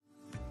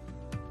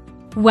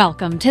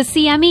Welcome to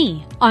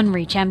CME on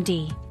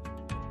ReachMD.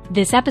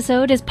 This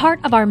episode is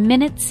part of our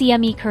Minute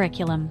CME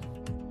curriculum.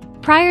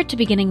 Prior to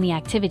beginning the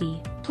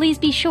activity, please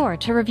be sure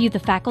to review the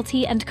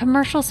faculty and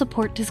commercial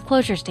support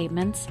disclosure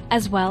statements,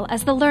 as well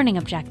as the learning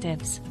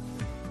objectives.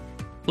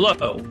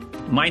 Hello,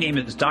 my name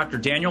is Dr.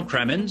 Daniel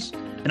Kremens,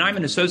 and I'm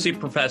an associate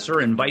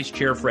professor and vice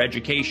chair for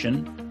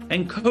education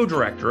and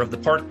co-director of the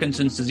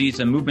Parkinson's Disease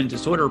and Movement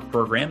Disorder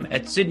Program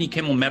at Sidney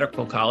Kimmel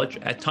Medical College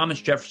at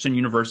Thomas Jefferson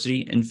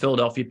University in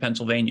Philadelphia,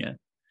 Pennsylvania.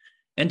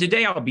 And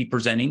today I'll be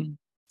presenting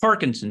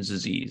Parkinson's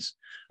disease,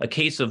 a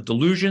case of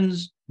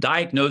delusions,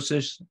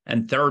 diagnosis,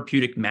 and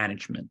therapeutic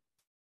management.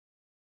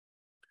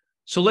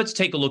 So let's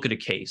take a look at a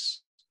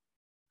case.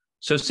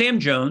 So Sam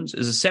Jones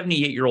is a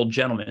 78-year-old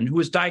gentleman who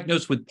was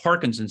diagnosed with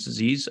Parkinson's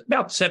disease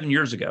about 7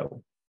 years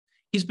ago.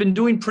 He's been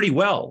doing pretty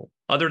well.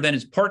 Other than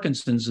his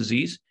Parkinson's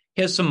disease,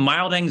 he has some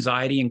mild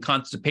anxiety and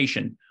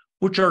constipation,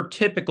 which are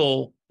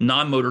typical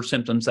non-motor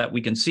symptoms that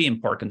we can see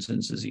in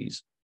Parkinson's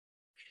disease.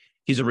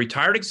 He's a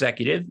retired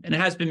executive and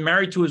has been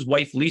married to his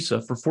wife,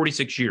 Lisa, for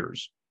 46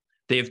 years.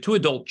 They have two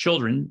adult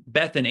children,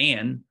 Beth and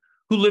Ann,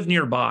 who live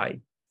nearby.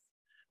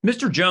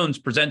 Mr. Jones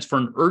presents for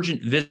an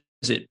urgent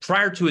visit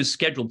prior to his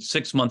scheduled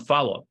 6-month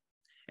follow-up,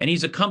 and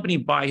he's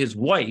accompanied by his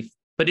wife,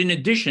 but in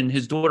addition,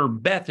 his daughter,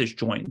 Beth, has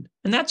joined,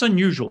 and that's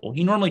unusual.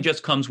 He normally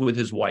just comes with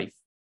his wife.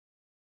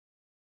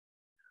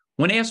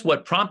 When asked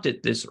what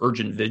prompted this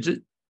urgent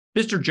visit,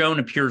 Mr.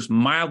 Jones appears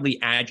mildly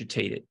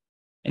agitated,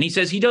 and he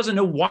says he doesn't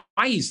know why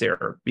he's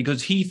there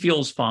because he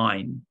feels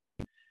fine.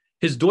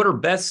 His daughter,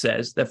 Beth,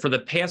 says that for the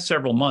past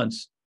several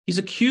months, he's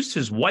accused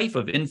his wife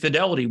of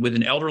infidelity with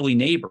an elderly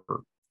neighbor.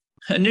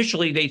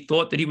 Initially, they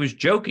thought that he was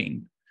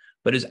joking,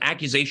 but his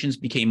accusations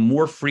became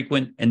more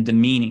frequent and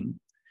demeaning.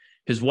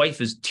 His wife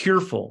is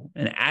tearful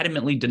and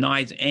adamantly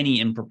denies any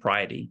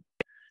impropriety.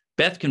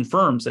 Beth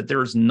confirms that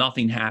there is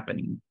nothing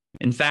happening.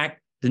 In fact,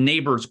 the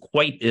neighbor is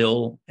quite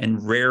ill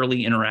and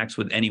rarely interacts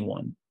with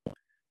anyone.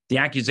 The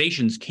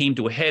accusations came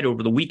to a head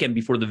over the weekend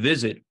before the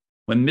visit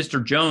when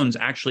Mr. Jones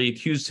actually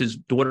accused his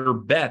daughter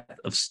Beth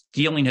of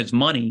stealing his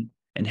money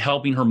and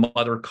helping her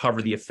mother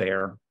cover the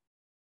affair.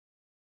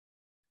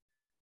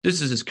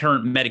 This is his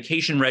current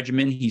medication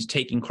regimen. He's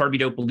taking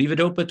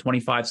carbidopa-levodopa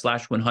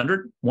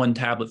 25/100, 1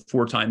 tablet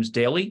 4 times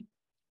daily,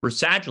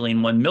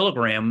 rasagiline 1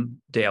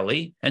 milligram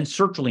daily, and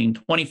sertraline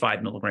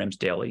 25 milligrams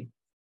daily.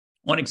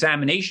 On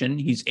examination,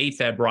 he's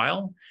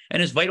afebrile, and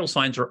his vital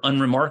signs are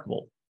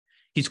unremarkable.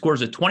 He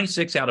scores a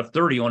 26 out of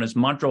 30 on his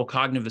Montreal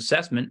Cognitive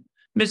Assessment,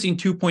 missing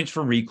 2 points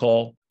for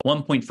recall,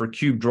 1 point for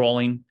cube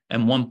drawing,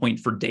 and 1 point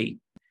for date.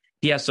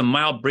 He has some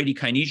mild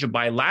bradykinesia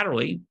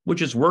bilaterally,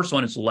 which is worse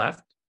on his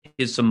left.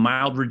 He has some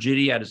mild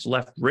rigidity at his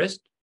left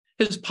wrist.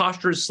 His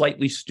posture is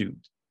slightly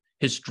stooped.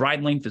 His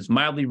stride length is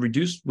mildly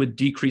reduced with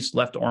decreased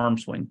left arm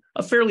swing,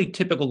 a fairly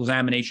typical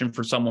examination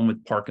for someone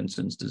with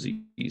Parkinson's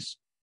disease.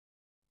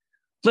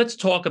 Let's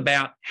talk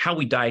about how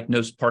we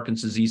diagnose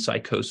Parkinson's disease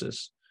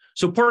psychosis.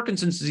 So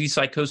Parkinson's disease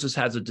psychosis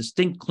has a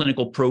distinct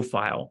clinical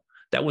profile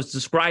that was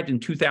described in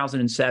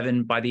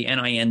 2007 by the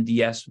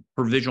NINDS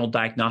Provisional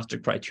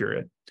Diagnostic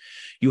Criteria.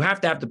 You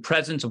have to have the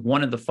presence of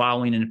one of the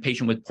following in a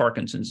patient with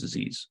Parkinson's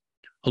disease: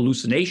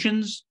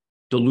 hallucinations,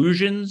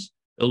 delusions,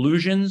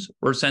 illusions,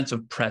 or a sense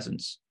of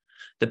presence.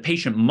 The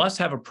patient must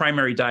have a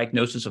primary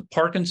diagnosis of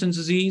Parkinson's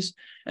disease,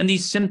 and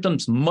these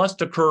symptoms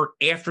must occur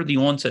after the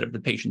onset of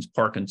the patient's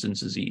Parkinson's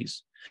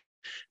disease.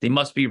 They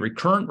must be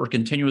recurrent or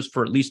continuous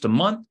for at least a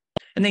month,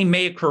 and they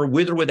may occur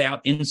with or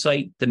without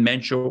insight,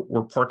 dementia,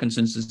 or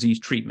Parkinson's disease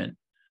treatment.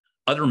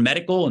 Other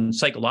medical and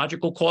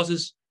psychological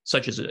causes,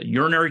 such as a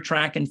urinary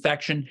tract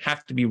infection,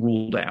 have to be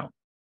ruled out.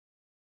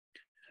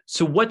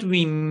 So what do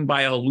we mean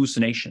by a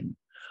hallucination?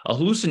 A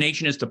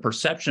hallucination is the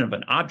perception of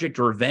an object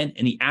or event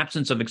in the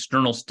absence of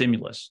external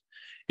stimulus.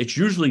 It's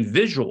usually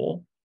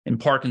visual in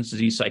Parkinson's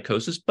disease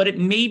psychosis, but it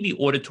may be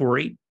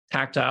auditory,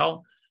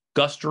 tactile,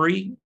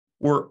 gustatory,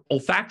 or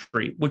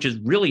olfactory, which is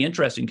really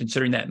interesting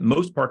considering that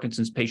most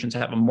Parkinson's patients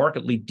have a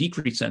markedly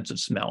decreased sense of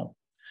smell.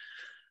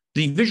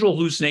 The visual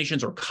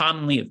hallucinations are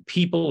commonly of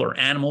people or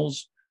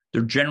animals.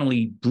 They're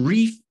generally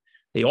brief.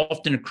 They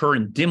often occur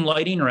in dim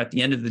lighting or at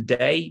the end of the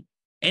day,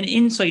 and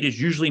insight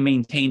is usually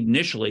maintained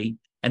initially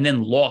and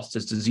then lost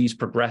as disease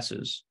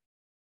progresses.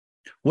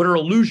 What are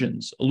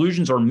illusions?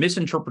 Illusions are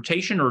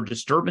misinterpretation or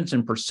disturbance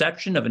in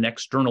perception of an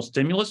external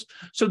stimulus.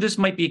 So this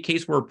might be a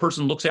case where a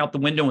person looks out the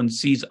window and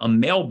sees a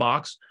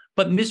mailbox,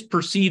 but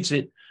misperceives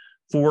it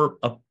for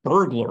a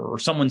burglar or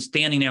someone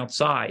standing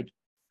outside.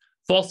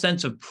 False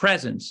sense of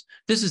presence.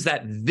 This is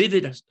that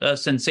vivid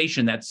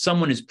sensation that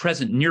someone is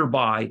present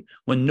nearby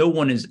when no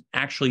one is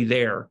actually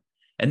there.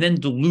 And then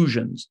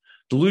delusions.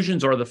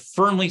 Delusions are the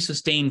firmly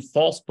sustained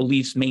false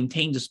beliefs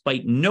maintained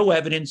despite no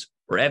evidence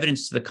or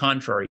evidence to the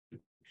contrary.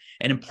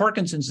 And in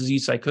Parkinson's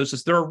disease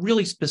psychosis, there are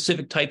really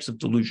specific types of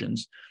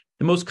delusions.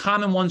 The most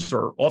common ones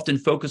are often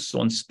focused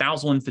on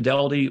spousal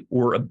infidelity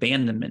or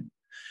abandonment.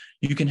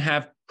 You can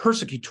have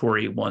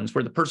persecutory ones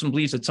where the person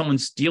believes that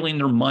someone's stealing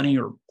their money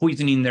or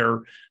poisoning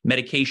their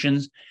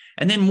medications.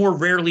 And then more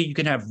rarely, you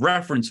can have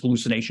reference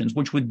hallucinations,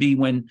 which would be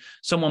when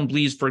someone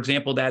believes, for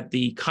example, that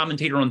the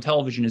commentator on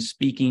television is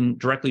speaking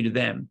directly to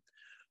them.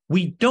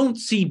 We don't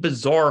see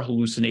bizarre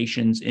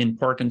hallucinations in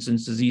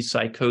Parkinson's disease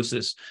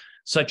psychosis,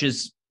 such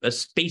as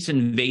space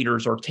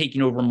invaders are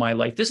taking over my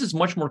life. This is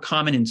much more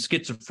common in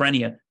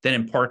schizophrenia than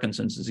in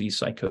Parkinson's disease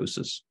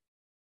psychosis.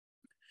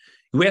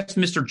 We asked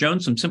Mr.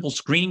 Jones some simple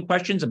screening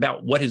questions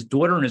about what his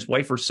daughter and his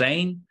wife are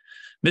saying.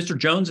 Mr.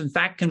 Jones, in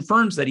fact,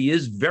 confirms that he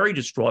is very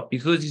distraught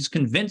because he's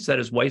convinced that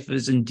his wife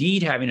is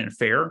indeed having an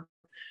affair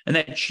and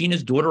that she and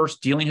his daughter are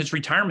stealing his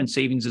retirement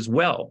savings as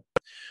well.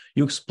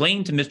 You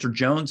explain to Mr.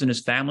 Jones and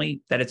his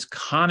family that it's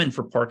common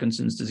for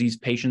Parkinson's disease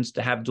patients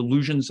to have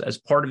delusions as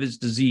part of his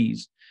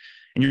disease.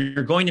 And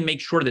you're going to make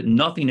sure that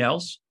nothing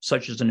else,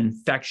 such as an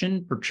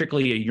infection,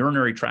 particularly a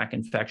urinary tract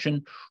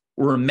infection,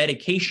 or a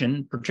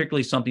medication,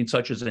 particularly something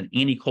such as an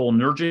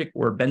anticholinergic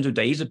or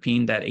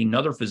benzodiazepine that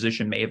another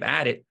physician may have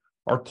added,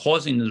 are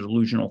causing the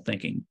delusional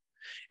thinking.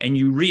 And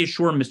you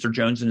reassure Mr.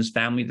 Jones and his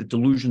family that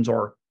delusions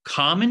are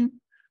common,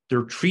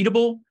 they're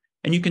treatable,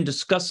 and you can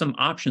discuss some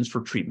options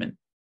for treatment.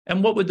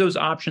 And what would those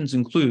options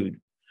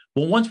include?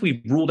 Well, once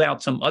we've ruled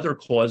out some other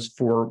cause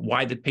for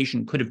why the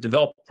patient could have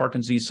developed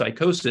Parkinson's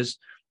psychosis,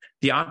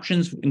 the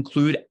options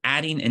include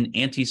adding an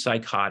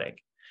antipsychotic.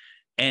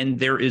 And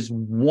there is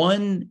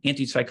one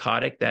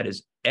antipsychotic that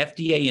is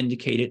FDA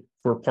indicated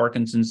for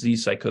Parkinson's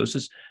disease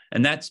psychosis,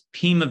 and that's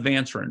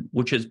pimavanserin,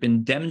 which has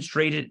been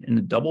demonstrated in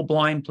a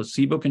double-blind,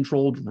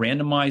 placebo-controlled,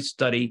 randomized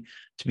study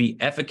to be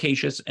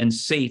efficacious and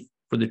safe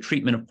for the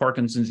treatment of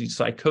Parkinson's disease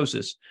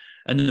psychosis.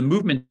 And the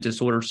Movement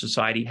Disorder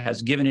Society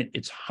has given it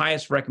its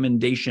highest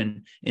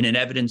recommendation in an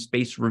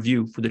evidence-based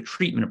review for the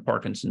treatment of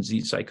Parkinson's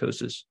disease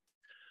psychosis.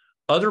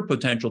 Other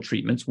potential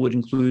treatments would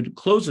include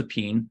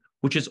clozapine,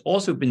 which has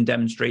also been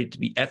demonstrated to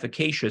be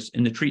efficacious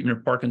in the treatment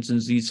of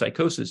Parkinson's disease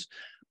psychosis,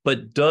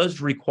 but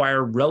does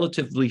require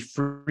relatively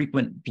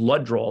frequent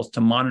blood draws to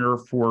monitor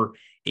for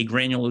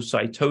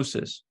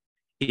agranulocytosis.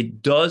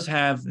 It does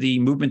have the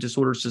Movement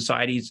Disorder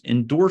Society's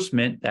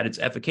endorsement that it's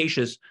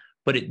efficacious,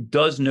 but it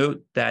does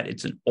note that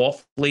it's an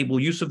off-label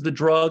use of the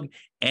drug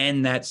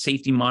and that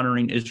safety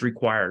monitoring is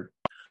required.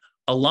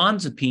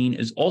 Olanzapine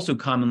is also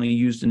commonly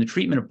used in the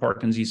treatment of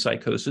Parkinson's disease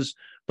psychosis,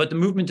 but the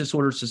Movement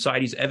Disorder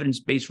Society's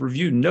evidence-based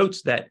review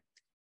notes that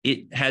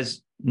it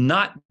has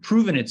not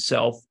proven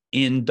itself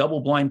in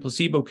double-blind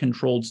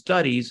placebo-controlled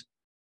studies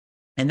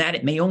and that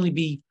it may only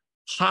be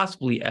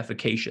possibly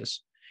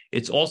efficacious.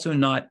 It's also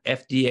not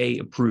FDA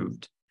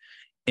approved.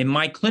 In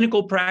my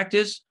clinical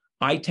practice,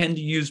 I tend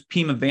to use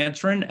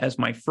pimavanserin as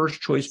my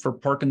first choice for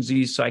Parkinson's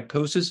disease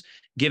psychosis,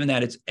 given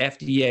that it's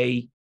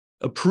FDA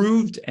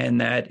approved and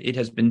that it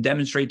has been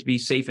demonstrated to be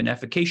safe and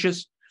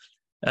efficacious.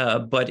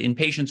 But in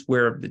patients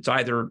where it's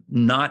either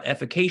not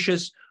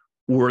efficacious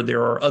or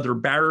there are other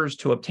barriers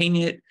to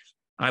obtaining it,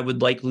 I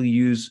would likely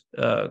use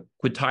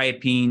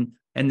quetiapine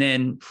and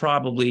then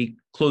probably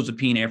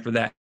clozapine after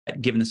that,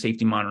 given the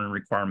safety monitoring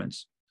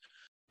requirements.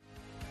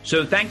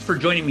 So thanks for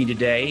joining me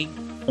today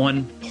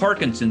on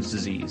Parkinson's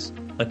disease,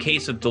 a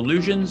case of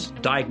delusions,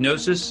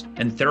 diagnosis,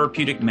 and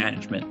therapeutic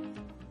management.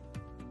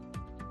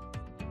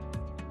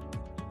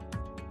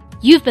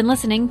 You've been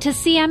listening to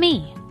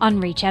CME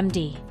on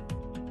ReachMD.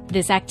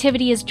 This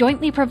activity is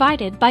jointly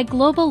provided by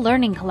Global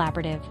Learning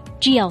Collaborative,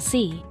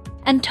 GLC,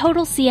 and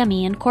Total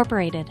CME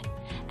Incorporated,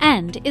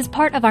 and is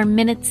part of our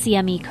Minute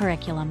CME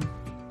curriculum.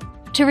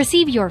 To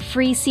receive your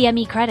free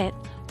CME credit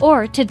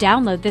or to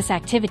download this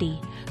activity,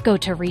 go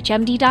to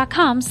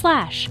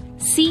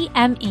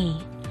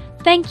reachmd.com/CME.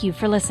 Thank you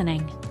for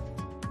listening.